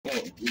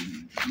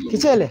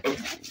Kichele.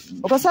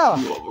 Uko sawa?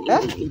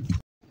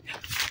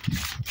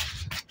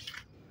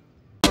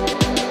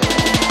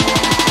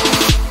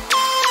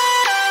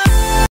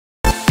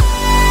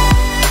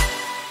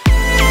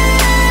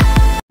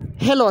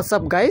 Hello, what's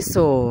up guys?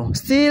 So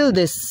still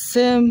the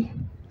same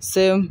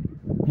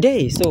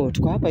day. So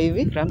tuko hapa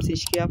hivi, Ramsey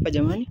shikia hapa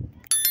jamani.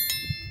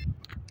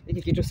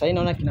 Hiki kitu sasa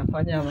naona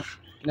kinafanya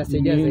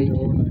inasaidia zaidi.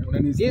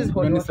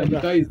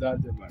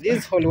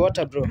 This holy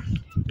water bro.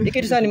 Hiki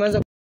kitu sasa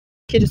nimeanza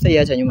kitu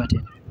sasa acha nyuma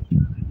tena.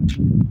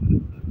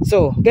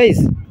 So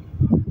guys,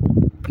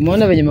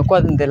 umeona venye nimekuwa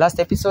in the last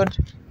episode.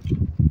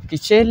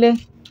 Kichele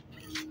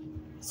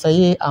sasa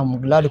I'm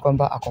glad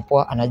kwamba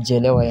akopoa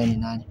anajielewa yeye ni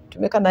nani.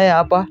 Tumekaa naye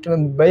hapa,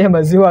 tumembaia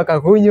maziwa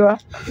akakunywa,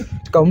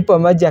 tukampa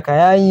maji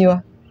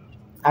akayanywa.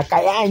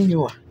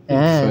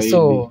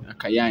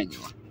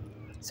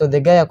 So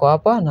the guy yako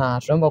hapa na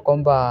tunaomba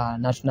kwamba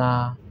na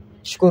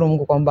tunashukuru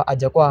Mungu kwamba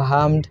hajakuwa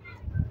harmed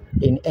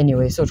in any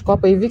way. So tuko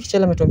hapa hivi,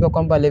 Kichele ametuambia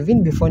kwamba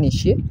Levyne, before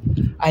niishie,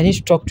 I need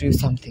to talk to you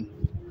something.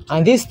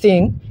 And this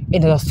thing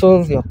it'll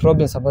solve your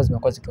problems ambazo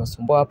zimekuwa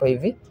zikiwasumbua hapa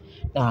hivi.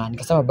 Na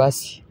nikasema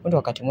basi ndio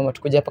wakati mwema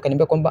tukuja hapa.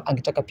 Kaniambia kwamba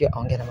angetaka pia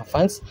aongee na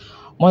mafans.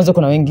 Mwanzo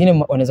kuna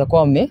wengine wanaweza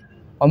kuwa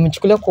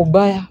wamechukulia kwa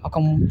ubaya,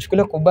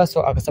 akamchukulia kwa ubaya,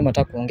 so akasema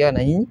nataka kuongea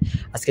na nyinyi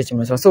asikie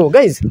chimnasema. So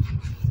guys,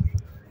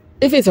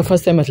 if it's your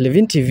first time at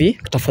Levyne TV,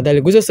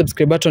 tafadhali guza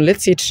subscribe button.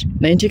 Let's hit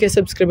 90k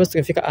subscribers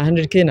tukifika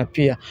 100k, na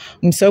pia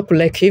msahau ku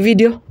like hii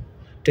video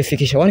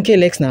tufikisha 1k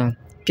likes, na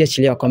pia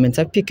chilia comments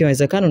hapo pia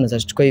inawezekana unaweza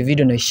kuchukua hii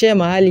video na share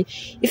mahali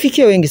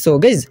ifikie wengi. So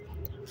guys,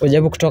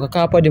 ujaribu kutoka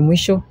hapa hadi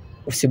mwisho,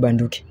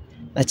 usibanduke.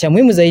 Na cha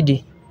muhimu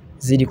zaidi,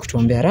 zidi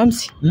kutuombea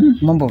Ramsey.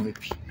 Mambo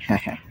vipi?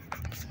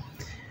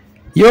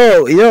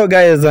 Yo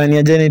guys,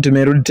 ni Jini,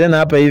 tumerudi tena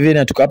hapa hivi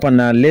na tuko hapa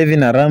na Levyne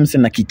na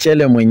Ramsey na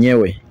Kichele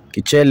mwenyewe.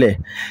 Kichele.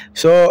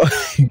 So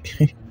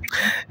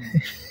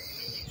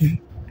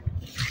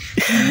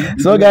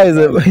guys,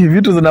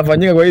 vitu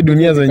zinafanyika kwa hii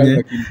dunia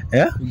zenye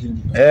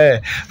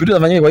vitu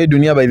zinafanyika kwa hii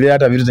dunia by the way,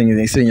 hata vitu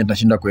zenye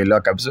tunashinda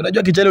kuelewa kabisa.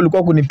 Unajua Kichele,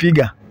 ulikuwa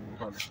kunipiga,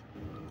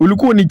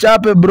 ulikuwa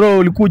unichape bro,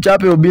 ulikuwa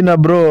uchape Obina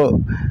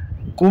bro,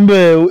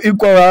 kumbe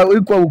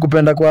iko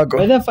ukupenda kwako.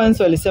 By the fans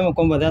walisema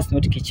kwamba that's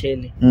not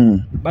Kichele.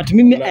 But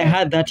mimi I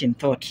had that in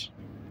thought.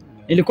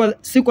 Ilikuwa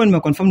sikuwa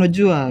nimeconfirm,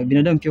 najua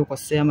binadamu pia uko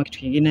sema kitu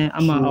kingine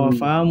ama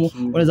hawafahamu.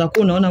 Unaweza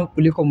kuwa unaona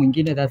kuliko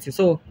mwingine, that's it.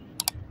 So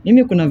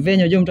mimi kuna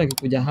venye unajua mtu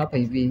akikuja hapa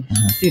hivi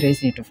si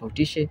rahisi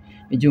nitofautishe,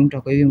 nijue mtu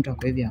ako hivi mtu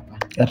ako hivi hapa.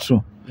 That's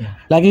true. Yeah.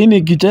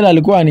 Lakini Kichele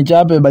alikuwa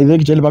anichape by the way.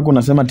 Kichele paka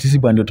unasema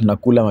tisipa ndio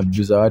tunakula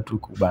mabibi za watu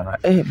bana.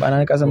 Bana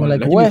nikasema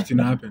like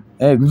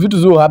vitu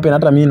zio happen,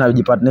 hata mimi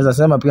najipata, naweza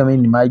sema pia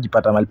mimi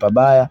nimejipata mahali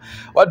pabaya.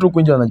 Watu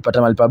huko nje wanajipata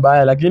mahali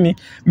pabaya, lakini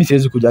mimi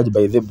siwezi kujudge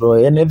by the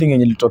bro. Anything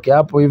yenye ilitokea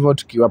hapo hivyo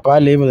tukiwa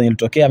pale hivyo yenye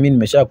ilitokea, mimi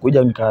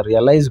nimeshakuja nika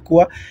realize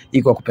kuwa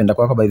iko kupenda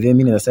kwako by the way.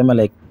 Mimi ninasema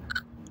like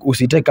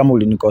usitake kama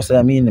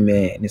ulinikosea,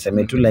 mimi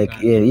niseme tu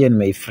like yeye ni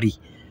my free.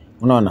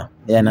 Unaona?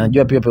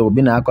 Anajua pia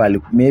Obina yako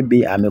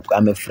maybe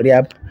ame free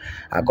up,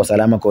 ako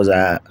salama cause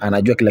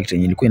anajua kila kitu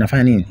ilikuwa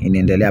inafanya nini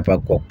inaendelea hapa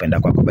kwa kupenda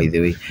kwako by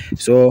the way.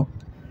 So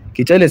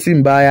Kichele si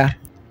mbaya,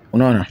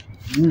 unaona?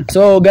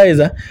 So guys,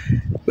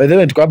 by the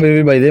way tuko hapa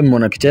hivi by the way,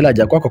 mona Kichele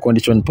hajakuwa kwa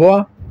condition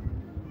poa,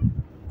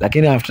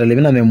 lakini after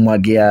Levyne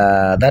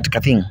amemwagia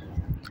that thing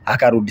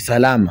akarudi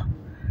salama.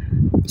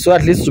 So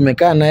at least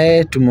tumekaa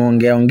naye,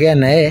 tumeongea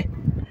naye,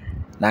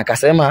 na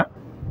akasema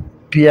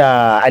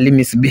pia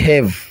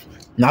alimisbehave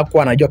na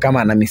hakuwa anajua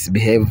kama ana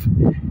misbehave.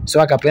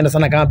 So akapenda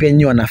sana kama pia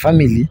nyinyi wana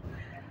family,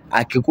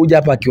 akikuja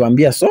hapa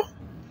akiwaambia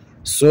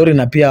sorry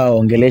na pia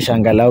aongelesha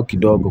angalau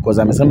kidogo,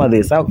 because amesema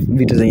there's some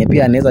vitu zenye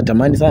pia anaweza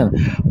tamani sana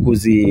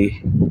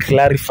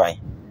clarify.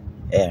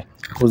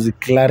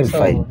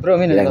 So, bro,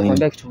 mimi nataka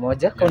kuambia kitu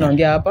moja. Kama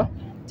unaongea hapa,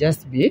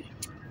 just be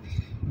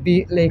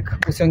like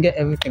usiongea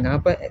everything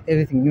hapa,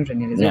 everything new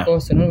tunaeleza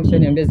kwa sababu unaona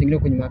ushaniambia zingine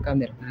kwenye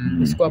kamera.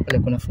 Usikuwa pale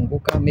kuna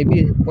funguka,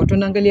 maybe watu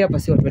wanaangalia hapa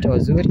si watu wote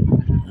wazuri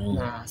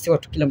na si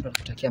watu kila mtu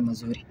anatakia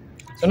mazuri.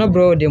 So na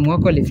bro, demu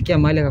wako alifikia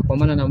mahali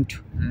akakwamana na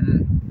mtu.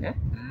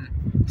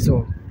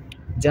 So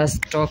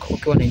just talk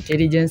ukiwa na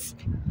intelligence,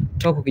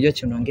 talk ukijua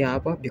cha unaongea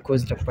hapa,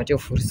 because itakupatia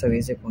fursa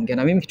uweze kuongea.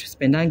 Na mimi kitu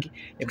sipendangi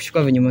ni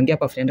kuchukua venye umeongea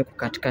hapa afiende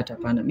kukatakata,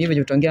 hapana. Mimi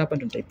venye utaongea hapa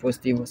ndio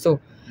nitaipost hivyo. So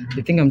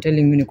the thing I'm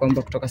telling you ni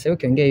kwamba kutoka sasa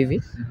ukiongea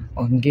hivi,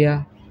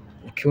 ongea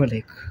ukiwa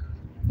like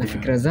na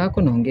fikra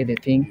zako, na ongea the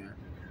thing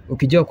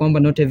ukijua kwamba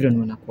not everyone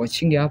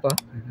wanakuwatching hapa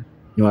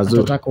ni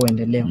wazuri, nataka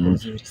uendelee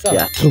vizuri. Sawa?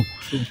 Yeah, true.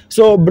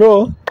 So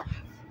bro,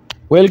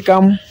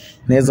 welcome.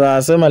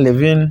 Naweza sema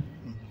Levyne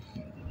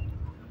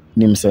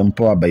ni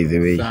msempoa by the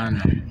way.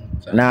 Sana.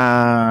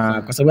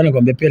 Na kwa sababu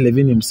nakwambia pia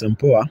Levyne ni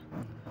msempoa,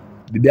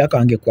 bibi yako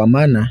angekuwa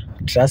maana,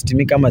 trust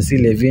me, kama si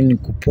Levyne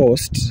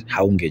kupost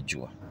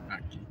haungejua.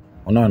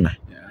 Unaona?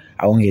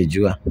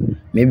 Haungejua.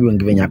 Maybe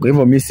wengine yako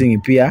hivyo missing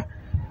pia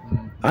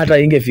hata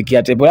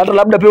ingefikia table. Hata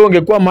labda pia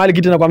ungekuwa mahali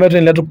kitu nakwambia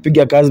tuendelea tu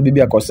kupiga kazi bibi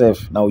yako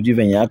safe na ujui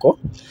venye yako.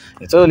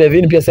 So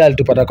Levyne pia sasa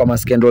alitupata kwa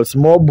scandals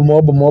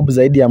mob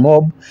zaidi ya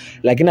mob,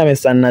 lakini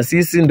amesana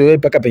sisi ndio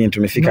mpaka penye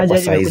tumefika kwa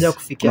size.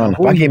 Unaona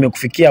paka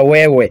imekufikia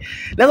wewe.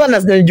 Sasa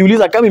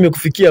najiuliza kama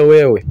imekufikia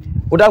wewe,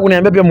 unataka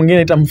kuniambia pia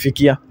mwingine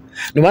itamfikia?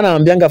 Ndio maana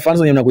naambianga fans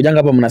wenye mnakujanga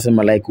hapa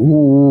mnasema like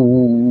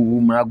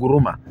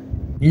mnaguruma.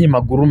 Nyinyi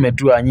magurume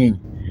tu nyinyi.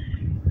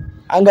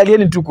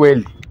 Angalieni tu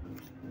kweli.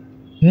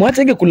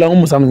 Mwatenge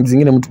kulaumu saa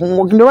zingine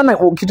mtu. Ndio maana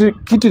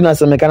kitu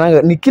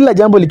inasemekana ni kila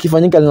jambo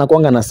likifanyika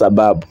linakuanga na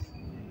sababu.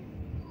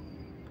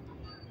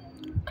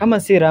 Kama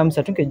si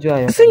Ramsa tungejua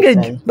hiyo.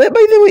 By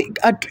the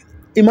way,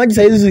 imagine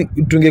saizi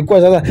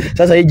tungekuwa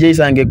sasa hii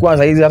Jay angekuwa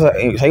saizi sasa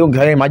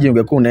imagine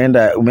ungekuwa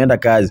umeenda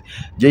kazi.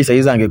 Jay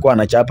saizi angekuwa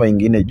anachapa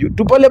ingine juu.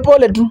 Tu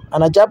pole tu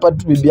anachapa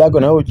tu bibi yako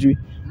na wewe juu.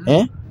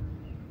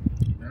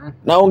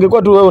 Na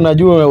ungekuwa tu wewe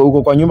unajua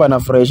uko kwa nyumba na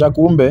fresha,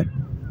 kumbe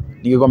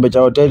ni kikombe cha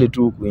hoteli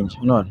tu huko nje.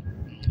 Unaona?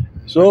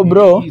 So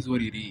bro,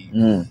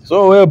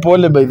 so wewe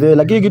pole by the way,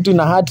 lakini kitu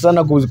ina hurt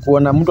sana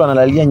kuona mtu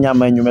analalia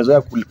nyama yenye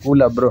umezoea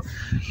kula bro.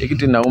 Hii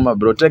kitu inauma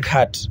bro, take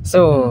heart.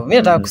 So mimi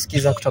nataka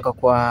kusikiza kutoka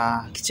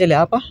kwa Kichele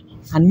hapa.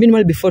 And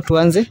meanwhile before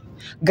tuanze,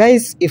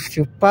 guys, if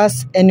you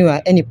pass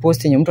anywhere any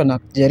post yenye mtu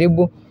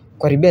anajaribu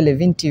kuharibia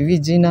Levyne TV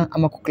jina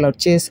ama ku-cloud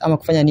chase ama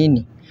kufanya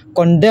nini,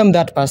 condemn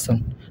that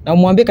person na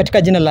umwambie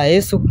katika jina la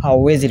Yesu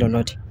hauwezi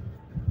lolote.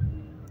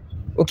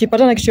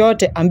 Ukipatana kitu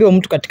yote ambie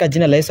mtu katika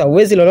jina la Yesu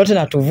hauwezi lolote,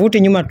 na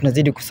tuvuti nyuma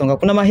tunazidi kusonga.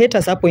 Kuna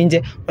mahaters hapo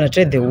nje wana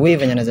trade the wave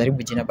wenye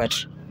anajaribu jina but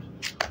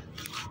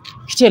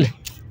Kichele,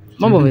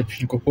 mambo vipi?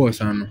 Niko poa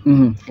sana.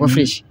 Wa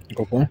fresh.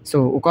 Niko poa.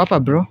 So uko hapa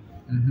bro?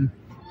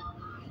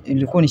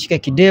 Ilikuwa nishike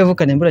kidevu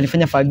kaniambia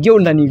nifanya fagio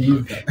ndani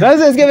hivi.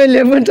 Sasa sikia vile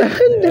Levyne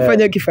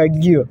nifanya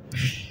kifagio.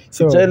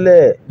 So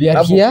Kichele,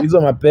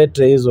 hizo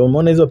mapete hizo,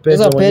 umeona hizo pete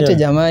mwenyewe? Hizo pete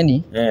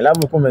jamani.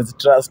 Labda uko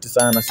umezitrust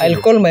sana.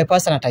 I'll call my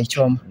person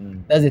ataichoma.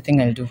 That's the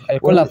thing I'll do. I'll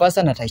call a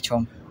person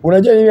ataichoma.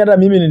 Unajua hata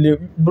mimi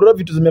bro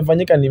vitu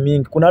zimefanyika ni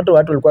mingi. Kuna watu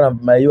walikuwa na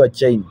maiwa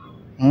chain.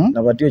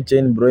 Na patio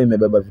chain bro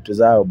imebeba vitu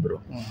zao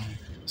bro.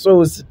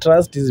 So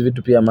trust hizi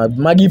vitu pia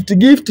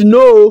gift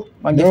no.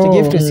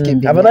 Gift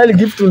usikimbie. Afadhali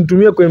gift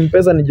unitumie kwa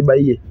M-Pesa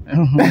nijibaie.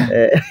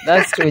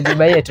 That's true,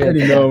 jibaie tu.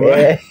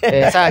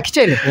 Sawa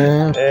Kichele.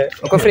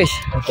 Uko fresh?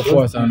 Uko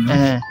poa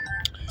sana.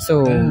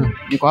 So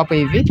niko hapa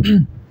hivi.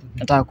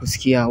 Nataka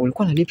kusikia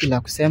ulikuwa na lipi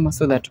la kusema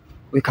so that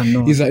we can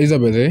know. Is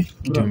by the way,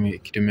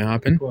 kitu may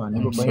happen.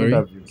 I'm sorry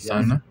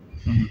sana.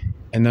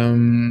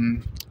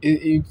 And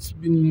it's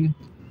been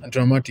a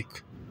dramatic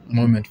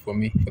moment for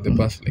me for the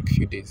past like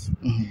few days.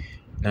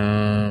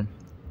 I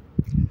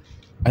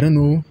don't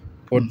know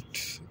what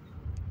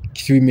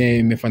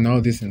may find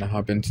all this and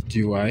happened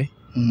to why.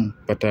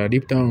 But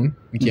deep down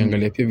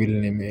nikiangalia pia vile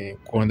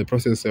nimekuwa on the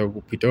process of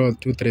kupita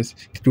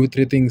two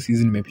three things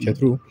hizi nimepita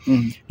through.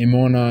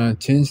 Nimeona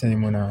change na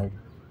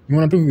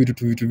nimeona tu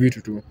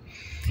vitu tu.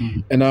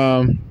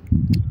 And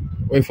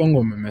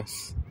waifongo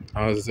mess.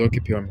 I was okay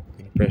pia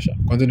with pressure.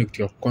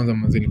 Kwanza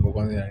mwanzo nilikuwa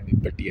kwanza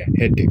inanipatia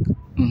headache.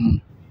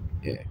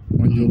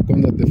 Unajua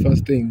kwanza the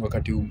first thing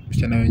wakati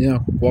msichana wenyewe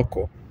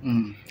kwako.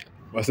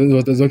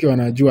 Wazazi wake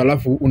wanajua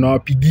alafu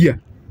unawapigia.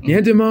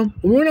 Niaje mom?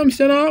 Umeona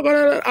msichana wako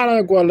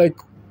anakuwa like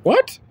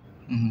what?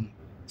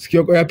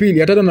 Sikio ya pili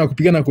hata na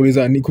kupiga na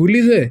kuuliza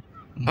nikuulize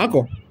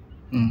ako.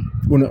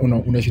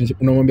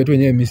 Unamwambia tu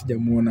wenyewe mimi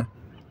sijamuona.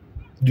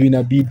 Juu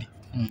inabidi.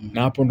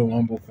 Na hapo ndo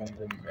mambo kwa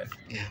ngumu.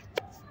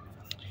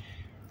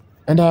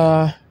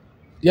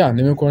 And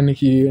nimekuwa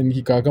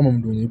nikikaa kama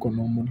mtu mwenye yuko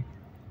normal.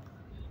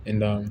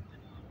 And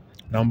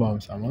naomba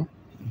msamaha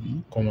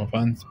kwa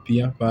mafans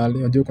pia pale.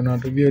 Unajua kuna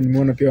watu pia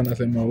nimeona pia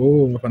wanasema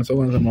mafans wao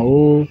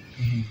wanasema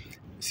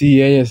si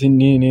yeye si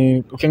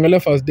nini. Ukiangalia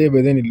first day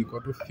but then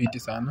ilikuwa tu fit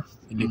sana.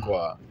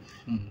 Ilikuwa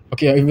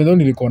okay, even though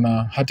nilikuwa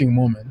na hurting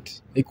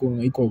moment,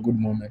 iko a good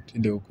moment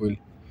ndio ukweli.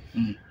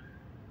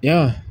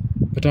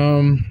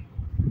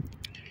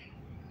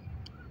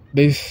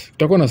 But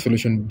tutakuwa na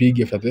solution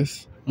big after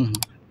this.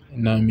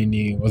 Na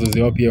mimi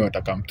wazazi wao pia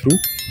watakam through.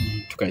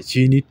 Tukae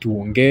chini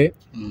tuongee,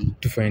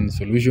 to find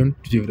solution,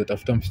 tujue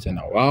tutafuta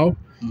msichana wao.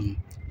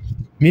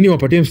 Mimi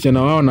wapatie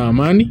msichana wao na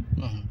amani.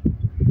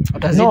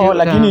 No,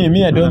 lakini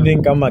mimi I don't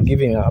think kama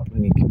giving up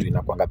ni kitu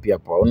inakuanga pia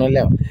poa.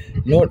 Unaelewa?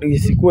 No,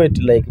 isikuwe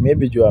like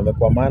maybe jua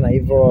amekuwa maana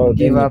hivyo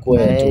give up.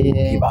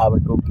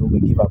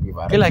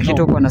 Kila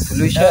kitu uko na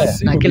solution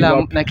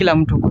na kila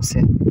mtu uko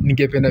safe.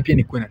 Ningependa pia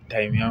nikuwe na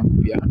time yangu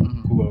pia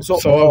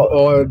solve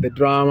all the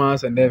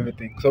dramas and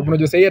everything. So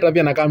unajua sasa hata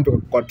pia nakaa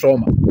mtu kwa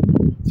trauma.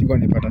 Siko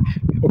nipata.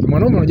 Okay,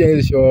 mwanaume unajua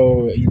hizo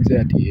show nje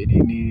ati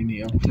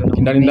nini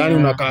ndani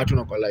unakaa tu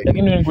na kwa live.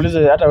 Lakini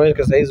nikuulize hata wewe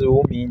sasa hizo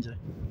uumi nje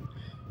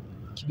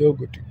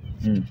kidogo tu.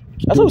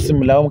 Sasa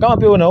usimlaumu kama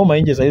pia unauma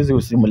nje sasa hizi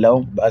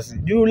usimlaumu basi.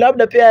 Juu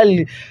labda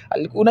pia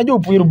unajua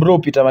upuiru bro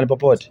pita mahali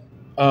popote.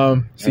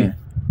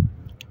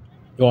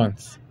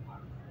 Once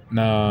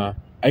na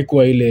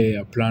haikuwa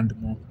ile planned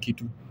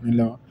kitu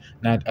nilo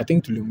na I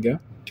think tuliongea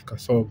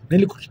tukasolve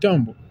nilikuwa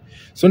kitambo.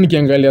 So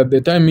nikiangalia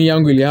the time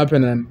yangu ili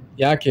happen and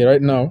yake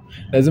right now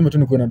lazima tu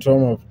nikuwe na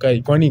trauma of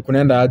kai kwani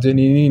kunaenda aje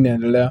nini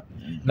inaendelea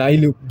na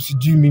ile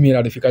sijui mimi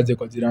nalifikaje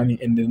kwa jirani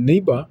and the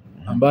neighbor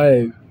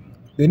ambaye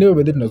the neighbor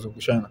bado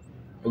tunazungushana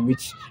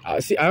which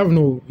see I have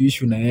no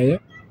issue na yeye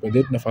but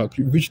that nafaa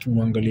which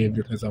tuangalie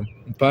vile tunaweza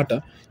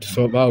mpata to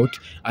solve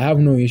out. I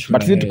have no issue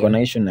but sisi tuko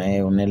na issue na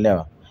yeye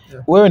unaelewa.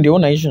 Wewe ndio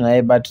una issue na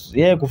yeye but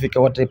yeye kufika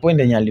what point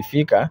yenye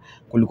alifika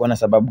kulikuwa na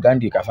sababu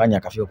gani ikafanya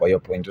akafika kwa hiyo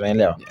point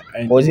unaelewa.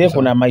 Kwa hiyo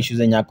kuna ma issues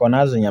zenye ako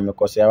nazo zenye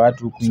amekosea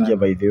watu kunje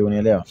by the way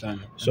unaelewa.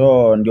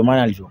 So ndio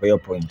maana alifika kwa hiyo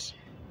point.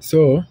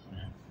 So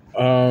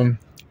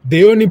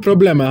the only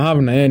problem I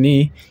have na yeye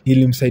ni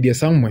nilimsaidia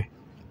somewhere.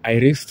 I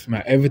risked my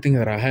everything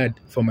that I had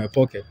for my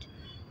pocket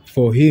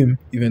for him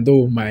even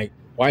though my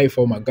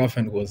wife or my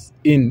girlfriend was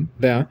in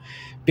there.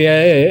 Pia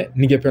yeye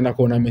ningependa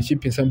kuona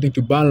amechip something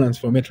to balance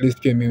for me at least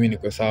pia mimi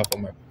niko sawa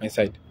for my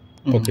side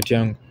pocket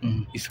yangu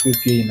isikuwe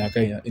pia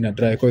inakaa ina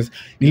dry because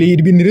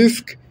nili been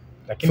risk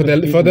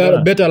for the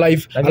better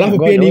life alafu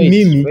pia ni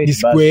mimi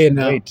nisikuwe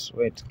na wait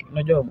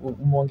unajua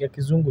umeongea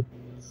kizungu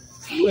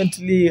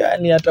fluently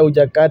yani hata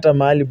hujakata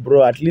mahali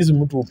bro at least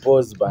mtu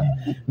upause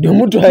bana ndio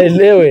mtu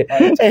aelewe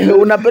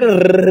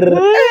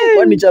unapenda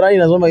kwani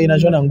charani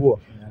inashona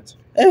nguo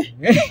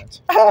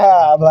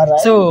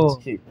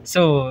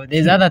so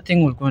there's other thing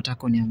ulikuwa unataka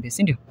kuniambia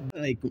si ndio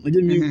like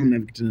unajua mimi kuna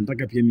vitu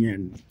nataka pia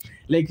mimi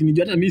like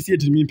nijua hata mimi si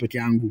eti mimi peke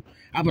yangu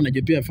hapa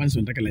najua pia fans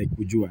wanataka like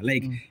kujua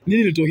like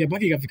nini ilitokea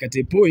paka ikafika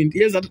the point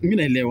yes mimi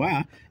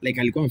naelewa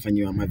like alikuwa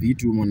amefanywa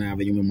mavitu umeona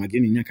venye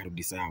umemwageni nini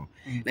akarudi sawa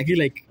lakini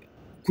like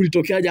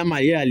kulitokeaje ama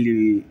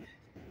yeye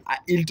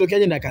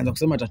ilitokeaje na akaanza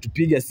kusema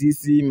atatupiga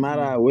sisi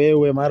mara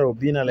wewe mara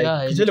Obina like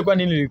Kichele kwa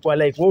nini ilikuwa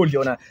like wewe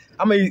uliona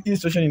ama hii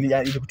situation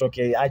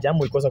ilikutokea aje ama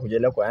ulikosa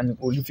kujielewa kwa yani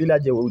ulifeel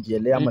aje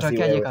ujielewa ama si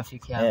wewe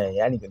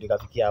yani ndio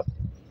kafikia hapo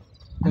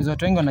kwa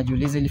watu wengi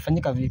wanajiuliza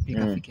ilifanyika vipi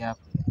kafikia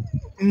hapo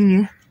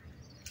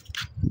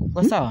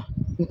kwa sawa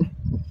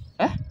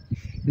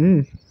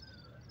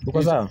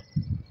uko sawa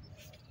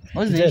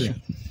what's the issue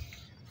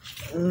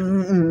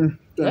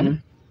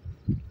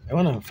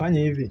bwana fanya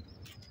hivi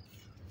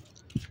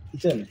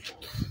Kichele.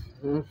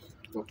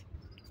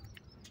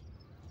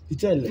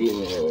 Kichele.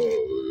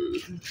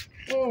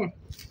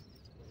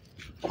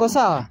 Uko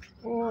sawa?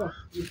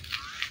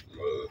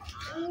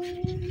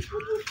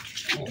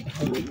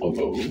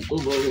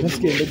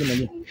 Nasikia ndio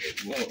nani.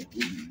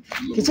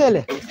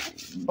 Kichele.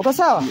 Uko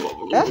sawa?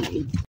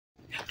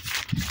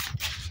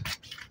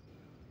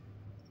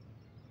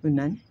 Wewe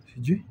nani?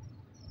 Sijui.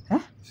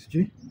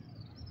 Sijui.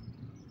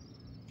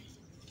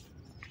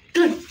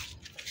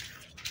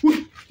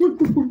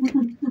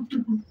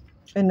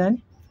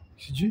 Nani?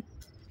 Sijui.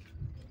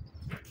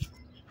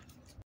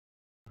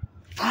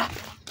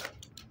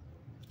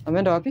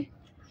 Ameenda wapi?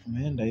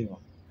 Ameenda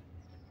hivyo.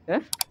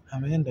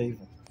 Ameenda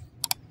hivyo.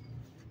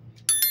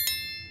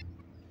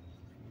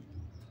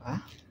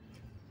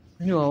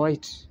 Ni wa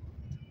white.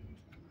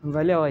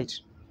 Mvalia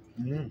white.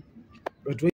 But